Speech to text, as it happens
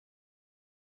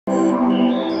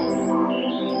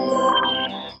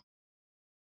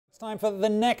Time for the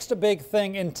next big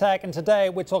thing in tech, and today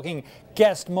we're talking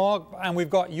Guestmob, and we've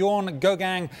got Yann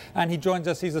Ngongang, and he joins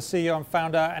us. He's the CEO and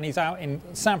founder, and he's out in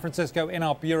San Francisco in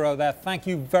our bureau there. Thank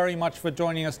you very much for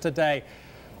joining us today.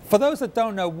 For those that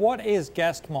don't know, what is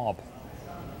Guestmob?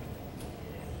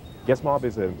 Guestmob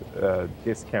is a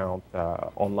discount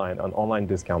an online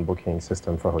discount booking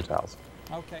system for hotels.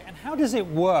 Okay, and how does it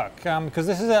work? Because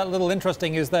this is a little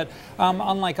interesting, is that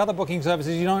unlike other booking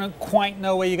services, you don't quite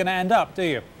know where you're going to end up, do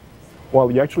you? Well,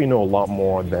 you actually know a lot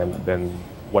more than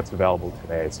what's available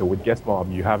today. So with Guestmob,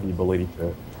 you have the ability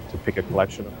to pick a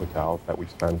collection of hotels that we've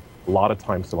spent a lot of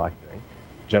time selecting,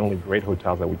 generally great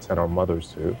hotels that we'd send our mothers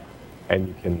to, and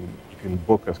you can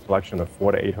book a collection of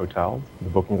 4 to 8 hotels. The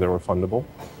bookings are refundable,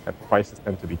 and prices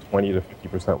tend to be 20 to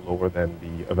 50% lower than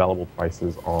the available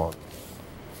prices on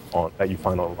that you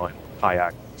find online,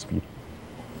 kayak speed.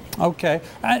 Okay,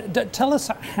 tell us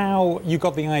how you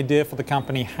got the idea for the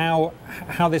company, how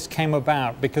this came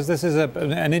about, because this is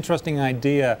an interesting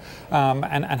idea,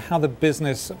 and how the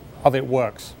business of it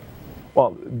works.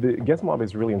 Well, the Guestmob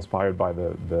is really inspired by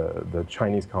the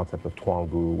Chinese concept of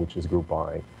tuanggu, which is group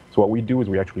buying. So what we do is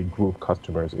we actually group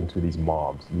customers into these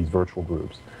mobs, these virtual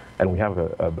groups, and we have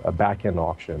a back-end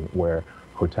auction where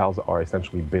hotels are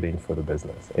essentially bidding for the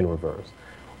business in reverse.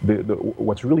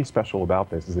 What's really special about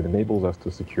this is it enables us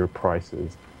to secure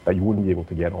prices that you wouldn't be able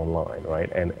to get online,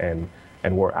 right? And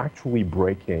we're actually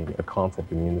breaking a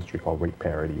concept in the industry called rate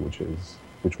parity,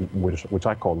 which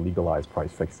I call legalized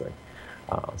price fixing.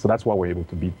 So that's why we're able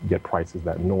to get prices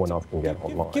that no one else can get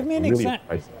online. Give me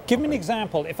an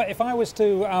example. If I was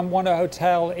to want a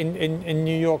hotel in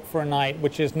New York for a night,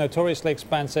 which is notoriously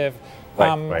expensive,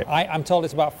 right. I'm told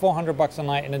it's about $400 a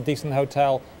night in a decent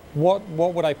hotel. What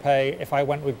would I pay if I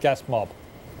went with Guestmob?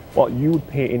 Well, you would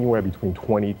pay anywhere between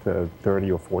 20 to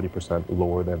 30 or 40%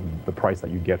 lower than the price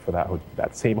that you get for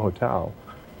that same hotel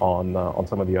on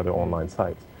some of the other online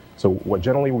sites. So what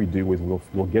generally we do is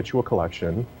we'll get you a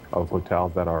collection of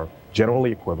hotels that are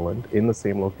generally equivalent in the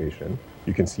same location.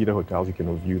 You can see the hotels, you can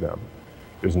review them.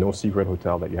 There's no secret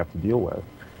hotel that you have to deal with.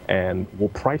 And we'll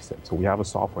price it. So we have a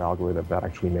software algorithm that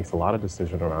actually makes a lot of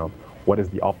decision around what is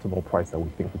the optimal price that we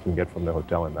think we can get from the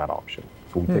hotel in that auction.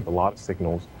 So we take a lot of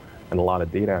signals and a lot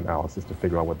of data analysis to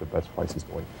figure out what the best price is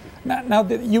going to be. Now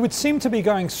you would seem to be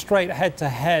going straight head to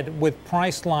head with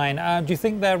Priceline. Do you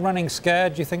think they're running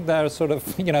scared? Do you think they're sort of,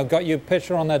 got your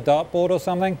picture on their dartboard or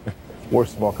something? We're a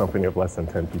small company of less than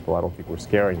 10 people. I don't think we're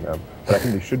scaring them, but I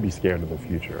think they should be scared in the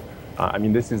future. I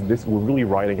mean, we're really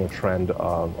riding a trend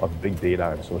of big data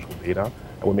and social data,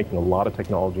 and we're making a lot of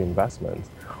technology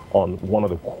investments on one of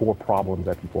the core problems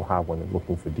that people have when they're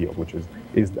looking for deals, which is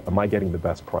am I getting the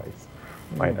best price?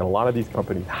 Right? And a lot of these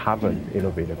companies haven't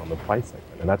innovated on the price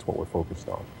segment, and that's what we're focused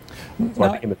on. So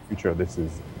I think in the future, this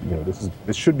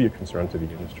should be a concern to the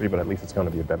industry, but at least it's going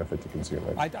to be a benefit to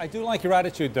consumers. I do like your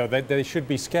attitude, though. They should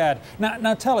be scared.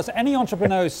 Now tell us, any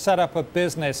entrepreneur who's set up a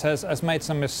business has made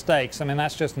some mistakes. I mean,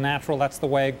 that's just natural. That's the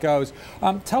way it goes.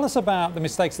 Tell us about the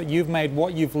mistakes that you've made,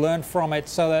 what you've learned from it,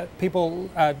 so that people,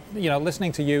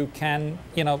 listening to you can,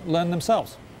 learn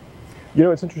themselves.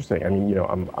 It's interesting. I mean,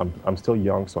 I'm still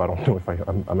young, so I don't know if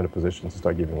I'm in a position to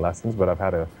start giving lessons, but I've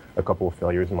had a couple of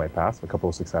failures in my past, a couple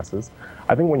of successes.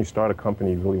 I think when you start a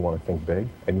company, you really want to think big,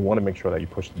 and you want to make sure that you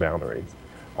push the boundaries.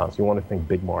 So you want to think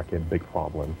big market, big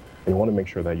problem, and you want to make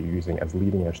sure that you're using as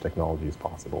leading edge technology as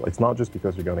possible. It's not just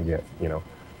because you're going to get,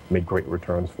 make great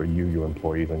returns for you, your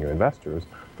employees, and your investors,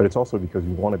 but it's also because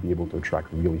you want to be able to attract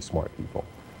really smart people.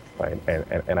 Right?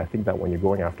 And I think that when you're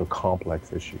going after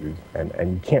complex issues,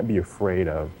 and you can't be afraid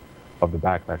of the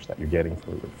backlash that you're getting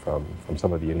from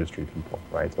some of the industry people,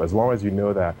 right? So as long as you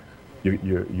know that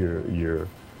you're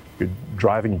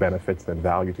driving benefits and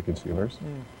value to consumers,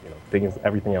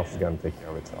 everything else is going to take care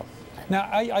of itself. Now,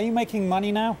 are you making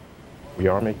money now? We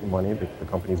are making money. The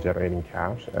company's generating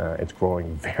cash. It's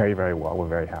growing very, very well. We're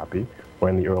very happy. We're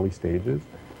in the early stages.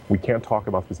 We can't talk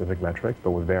about specific metrics, but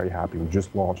we're very happy. We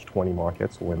just launched 20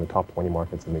 markets. We're in the top 20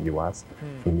 markets in the U.S.,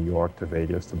 from New York to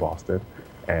Vegas to Boston.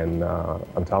 And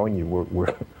I'm telling you,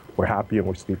 we're happy and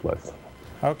we're sleepless.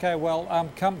 Okay, well,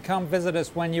 come visit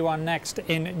us when you are next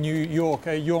in New York.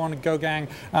 Yann Ngongang,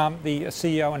 the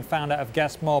CEO and founder of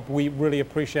Guestmob. We really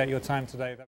appreciate your time today.